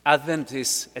Advent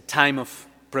is a time of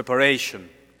preparation,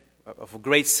 of a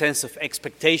great sense of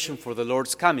expectation for the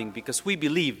Lord's coming, because we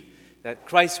believe that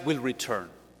Christ will return.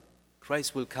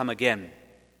 Christ will come again.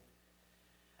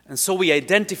 And so we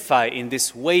identify in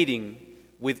this waiting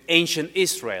with ancient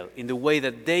Israel in the way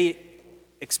that they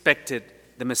expected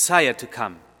the Messiah to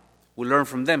come. We learn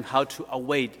from them how to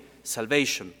await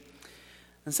salvation.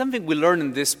 And something we learn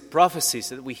in these prophecies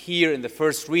that we hear in the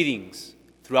first readings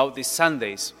throughout these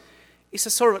Sundays is a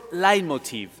sort of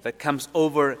leitmotif that comes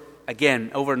over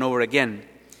and over again.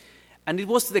 And it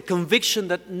was the conviction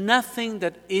that nothing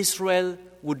that Israel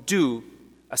would do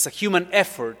as a human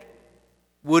effort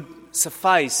would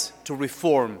suffice to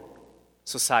reform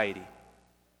society.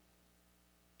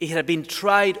 It had been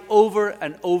tried over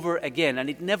and over again, and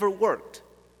it never worked.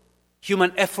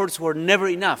 Human efforts were never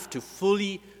enough to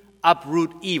fully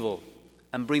uproot evil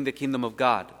and bring the kingdom of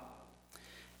God.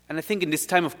 And I think in this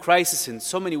time of crisis, in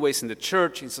so many ways in the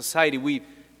church, in society, we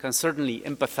can certainly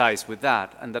empathize with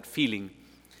that and that feeling.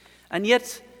 And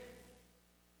yet,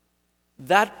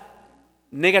 that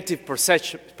negative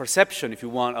perception, if you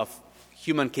want, of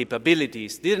human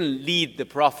capabilities didn't lead the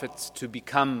prophets to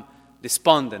become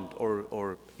despondent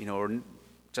or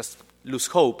just lose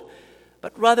hope,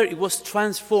 but rather it was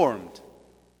transformed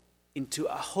into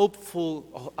a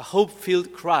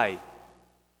hope-filled cry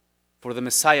for the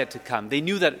Messiah to come. They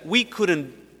knew that we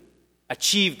couldn't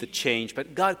achieve the change,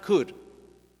 but God could.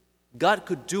 God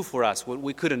could do for us what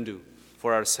we couldn't do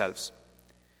for ourselves.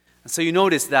 And so you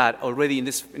notice that already in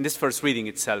this first reading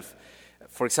itself.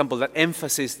 For example, that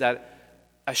emphasis that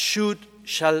a shoot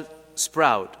shall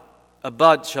sprout, a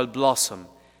bud shall blossom,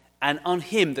 and on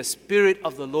him the Spirit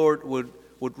of the Lord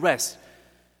would rest.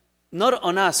 Not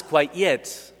on us quite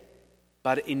yet,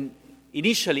 but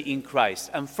initially in Christ.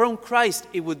 And from Christ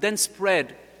it would then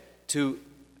spread to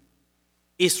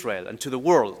Israel and to the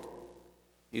world.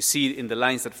 You see it in the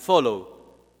lines that follow.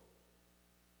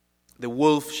 The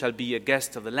wolf shall be a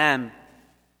guest of the Lamb.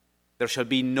 There shall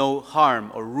be no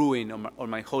harm or ruin on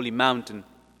my holy mountain.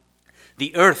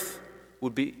 The earth will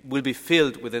be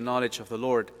filled with the knowledge of the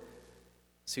Lord.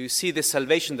 So you see the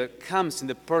salvation that comes in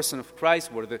the person of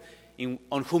Christ,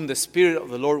 on whom the Spirit of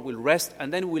the Lord will rest,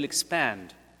 and then will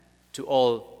expand to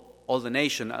all the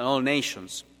nation and all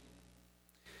nations.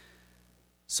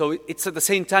 So it's at the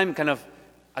same time kind of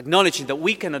acknowledging that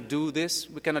we cannot do this,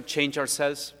 we cannot change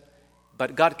ourselves,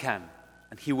 but God can,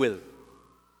 and He will.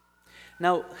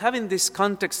 Now, having this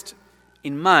context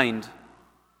in mind,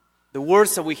 the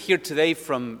words that we hear today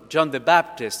from John the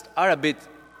Baptist are a bit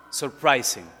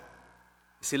surprising.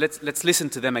 You see, let's listen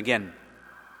to them again.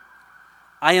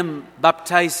 I am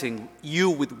baptizing you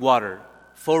with water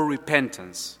for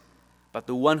repentance, but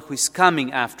the one who is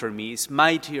coming after me is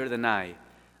mightier than I.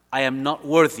 I am not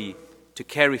worthy to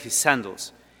carry his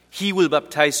sandals. He will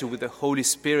baptize you with the Holy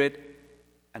Spirit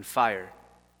and fire.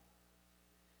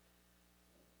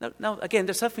 Now, again,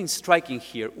 there's something striking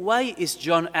here. Why is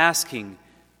John asking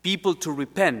people to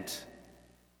repent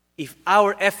if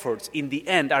our efforts in the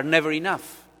end are never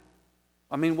enough?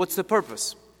 I mean, what's the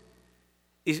purpose?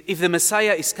 If the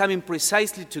Messiah is coming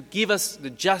precisely to give us the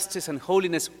justice and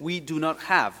holiness we do not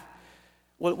have,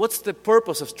 well, what's the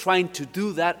purpose of trying to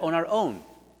do that on our own?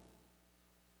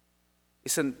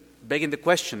 Isn't begging the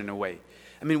question in a way.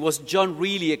 I mean, was John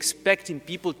really expecting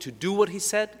people to do what he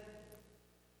said?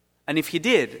 And if he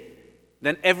did,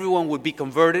 then everyone would be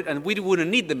converted and we wouldn't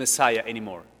need the Messiah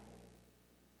anymore.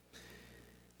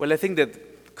 Well, I think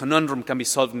that conundrum can be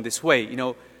solved in this way.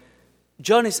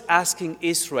 John is asking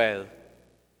Israel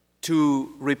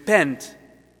to repent,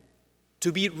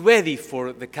 to be ready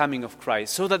for the coming of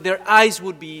Christ, so that their eyes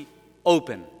would be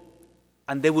open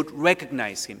and they would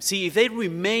recognize Him. See, if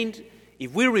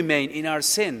we remain in our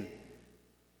sin,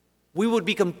 we would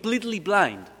be completely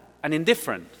blind and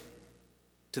indifferent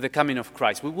to the coming of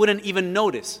Christ. We wouldn't even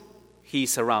notice He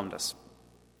is around us.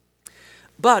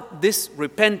 But this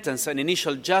repentance and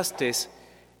initial justice,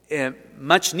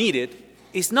 much needed,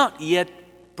 is not yet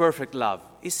perfect love.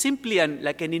 It's simply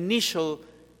like an initial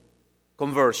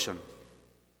conversion.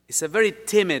 It's a very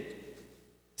timid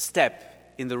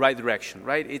step in the right direction,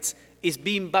 right? It's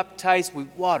being baptized with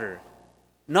water,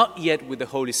 not yet with the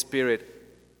Holy Spirit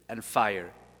and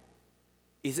fire.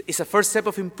 It's a first step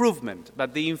of improvement,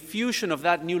 but the infusion of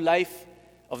that new life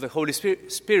of the Holy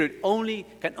Spirit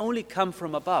can only come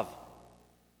from above,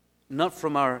 not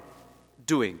from our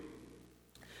doing.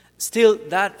 Still,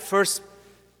 that first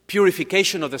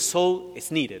purification of the soul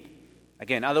is needed.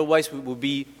 Again, otherwise we would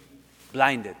be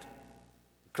blinded.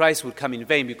 Christ would come in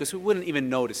vain because we wouldn't even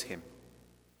notice Him.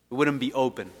 We wouldn't be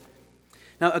open.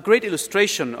 Now, a great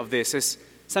illustration of this is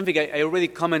something I already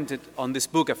commented on this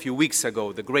book a few weeks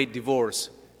ago, The Great Divorce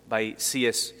by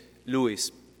C.S. Lewis,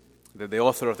 the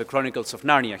author of the Chronicles of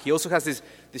Narnia. He also has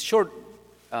this short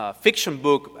fiction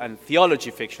book, and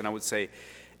theology fiction, I would say,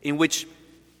 in which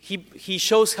he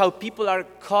shows how people are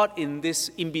caught in this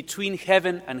in between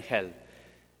heaven and hell.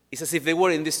 It's as if they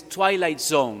were in this twilight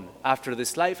zone after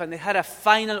this life, and they had a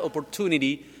final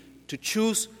opportunity to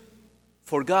choose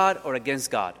for God or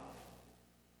against God.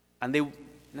 And they,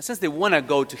 in a sense, they want to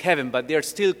go to heaven, but they're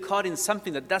still caught in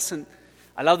something that doesn't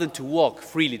allow them to walk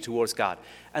freely towards God.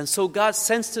 And so God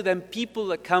sends to them people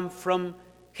that come from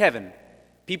heaven,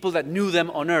 people that knew them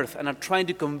on earth and are trying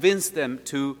to convince them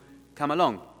to come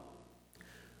along.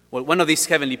 Well, one of these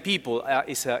heavenly people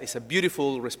is a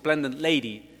beautiful, resplendent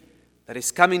lady that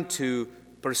is coming to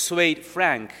persuade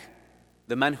Frank,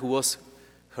 the man who was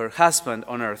her husband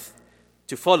on earth,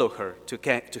 to follow her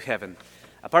to heaven.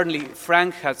 Apparently,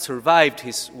 Frank had survived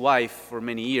his wife for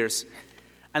many years,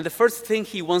 and the first thing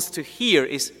he wants to hear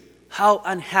is how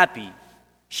unhappy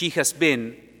she has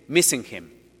been missing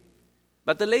him.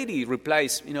 But the lady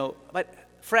replies, but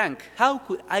Frank, how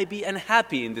could I be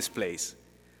unhappy in this place?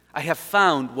 I have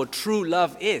found what true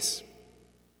love is.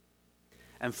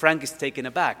 And Frank is taken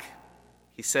aback.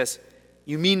 He says,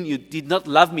 you mean you did not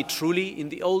love me truly in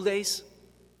the old days?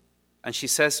 And she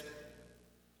says,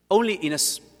 only in a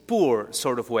poor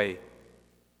sort of way.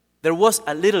 There was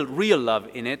a little real love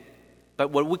in it,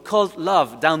 but what we called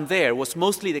love down there was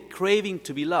mostly the craving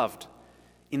to be loved.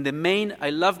 In the main, I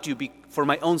loved you for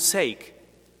my own sake,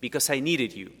 because I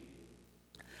needed you.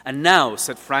 And now,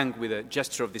 said Frank with a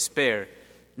gesture of despair,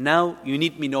 now you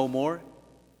need me no more?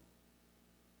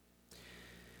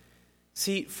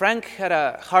 See, Frank had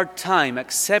a hard time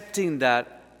accepting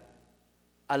that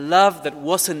a love that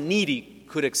wasn't needy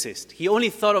could exist. He only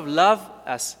thought of love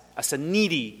as a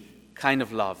needy kind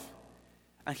of love.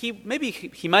 And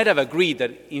he might have agreed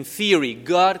that in theory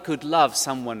God could love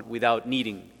someone without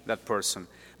needing that person.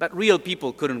 But real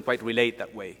people couldn't quite relate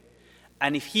that way.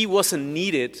 And if he wasn't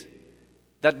needed,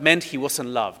 that meant he wasn't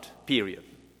loved, period.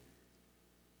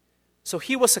 So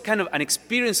he was a kind of an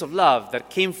experience of love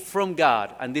that came from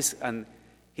God, and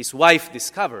his wife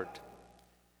discovered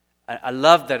a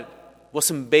love that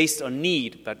wasn't based on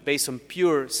need, but based on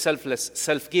pure, selfless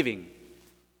self-giving.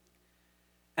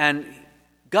 And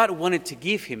God wanted to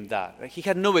give him that. Right? He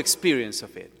had no experience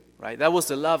of it. Right? That was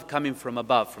the love coming from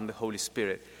above, from the Holy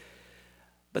Spirit.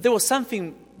 But there was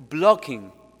something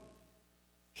blocking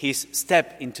his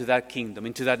step into that kingdom,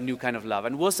 into that new kind of love,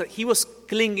 and was that he was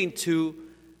clinging to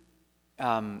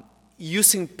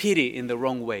using pity in the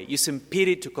wrong way, using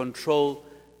pity to control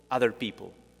other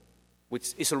people,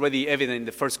 which is already evident in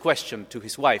the first question to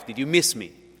his wife, did you miss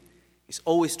me? He's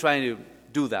always trying to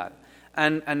do that.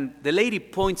 And the lady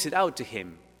points it out to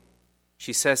him.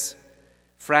 She says,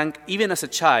 Frank, even as a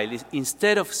child,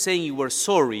 instead of saying you were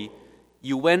sorry,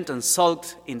 you went and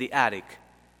sulked in the attic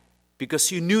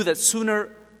because you knew that sooner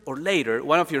or later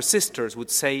one of your sisters would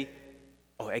say,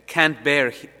 oh, I can't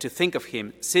bear to think of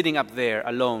him sitting up there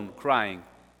alone crying.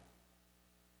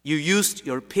 You used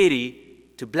your pity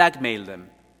to blackmail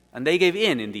them, and they gave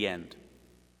in the end.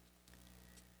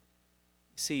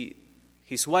 See,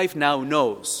 his wife now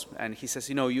knows, and he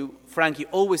says, Frank, you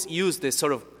always use this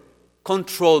sort of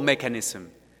control mechanism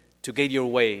to get your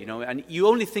way, and you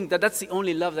only think that that's the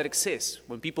only love that exists,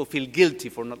 when people feel guilty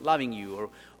for not loving you,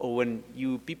 or when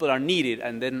people are needed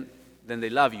and then they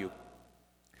love you.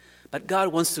 But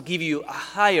God wants to give you a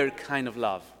higher kind of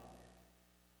love.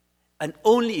 And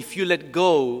only if you let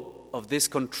go of this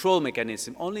control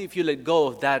mechanism, only if you let go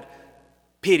of that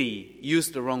pity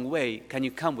used the wrong way, can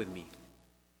you come with me?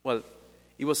 Well,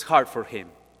 it was hard for him,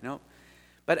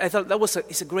 But I thought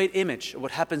it's a great image of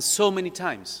what happens so many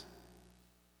times.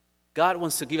 God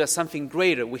wants to give us something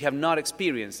greater we have not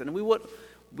experienced. And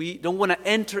we don't want to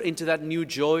enter into that new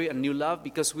joy and new love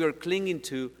because we are clinging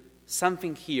to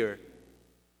something here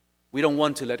we don't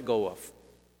want to let go of.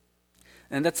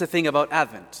 And that's the thing about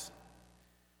Advent.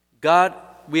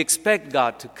 We expect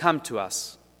God to come to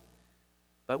us,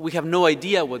 but we have no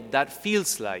idea what that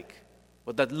feels like,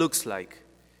 what that looks like.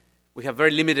 We have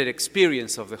very limited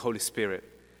experience of the Holy Spirit.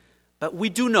 But we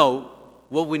do know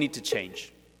what we need to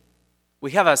change.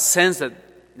 We have a sense that,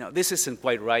 this isn't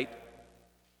quite right.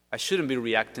 I shouldn't be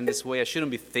reacting this way. I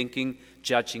shouldn't be thinking,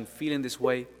 judging, feeling this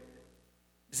way.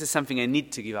 This is something I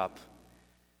need to give up.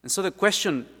 And so the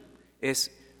question is,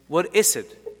 what is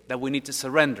it that we need to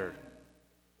surrender?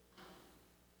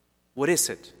 What is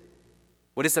it?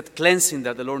 What is that cleansing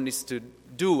that the Lord needs to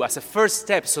do as a first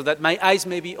step so that my eyes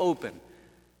may be open?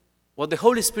 What the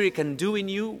Holy Spirit can do in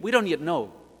you, we don't yet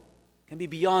know. It can be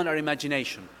beyond our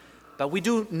imagination. But we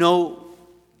do know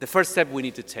the first step we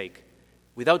need to take.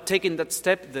 Without taking that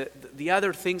step, the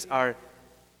other things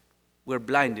we're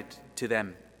blinded to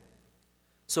them.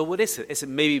 So what is it? Is it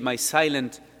maybe my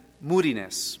silent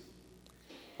moodiness?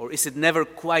 Or is it never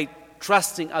quite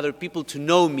trusting other people to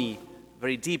know me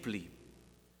very deeply?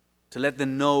 To let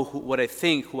them know what I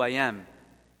think, who I am?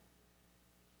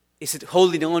 Is it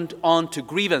holding on to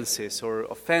grievances or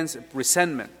offense,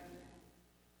 resentment?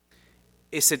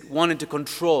 Is it wanting to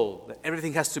control, that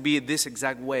everything has to be this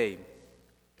exact way?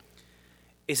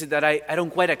 Is it that I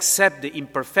don't quite accept the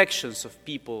imperfections of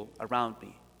people around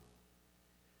me?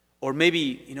 Or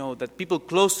maybe, that people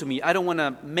close to me, I don't want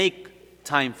to make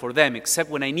time for them except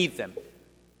when I need them.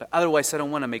 But otherwise, I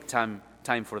don't want to make time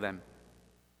for them.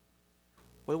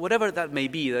 Well, whatever that may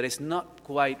be, that is not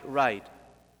quite right,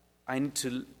 I need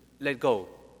to let go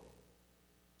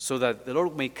so that the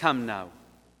Lord may come now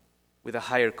with a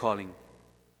higher calling.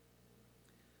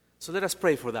 So let us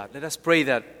pray for that. Let us pray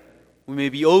that we may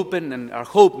be open and our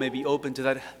hope may be open to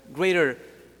that greater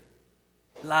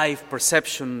life,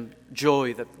 perception,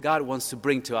 joy that God wants to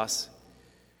bring to us.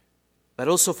 But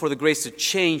also for the grace to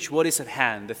change what is at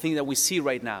hand, the thing that we see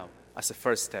right now as a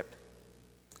first step.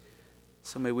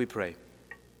 So may we pray.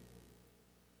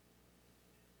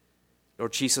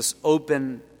 Lord Jesus,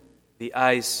 open the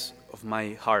eyes of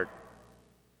my heart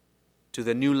to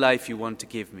the new life you want to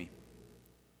give me.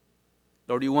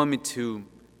 Lord, you want me to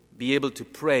be able to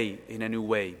pray in a new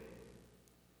way,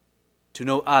 to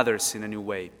know others in a new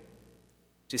way,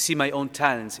 to see my own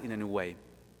talents in a new way,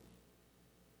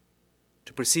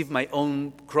 to perceive my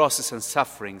own crosses and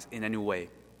sufferings in a new way.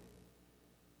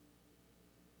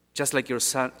 Just like your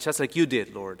Son, just like you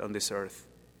did, Lord, on this earth.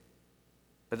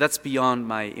 But that's beyond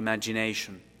my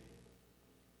imagination.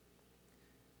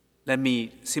 Let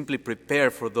me simply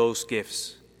prepare for those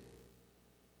gifts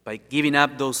by giving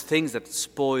up those things that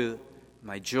spoil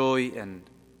my joy and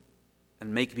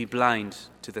make me blind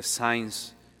to the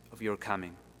signs of your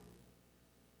coming.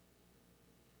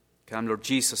 Come, Lord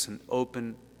Jesus, and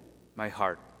open my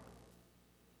heart.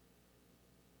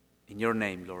 In your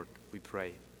name, Lord, we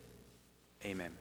pray. Amen.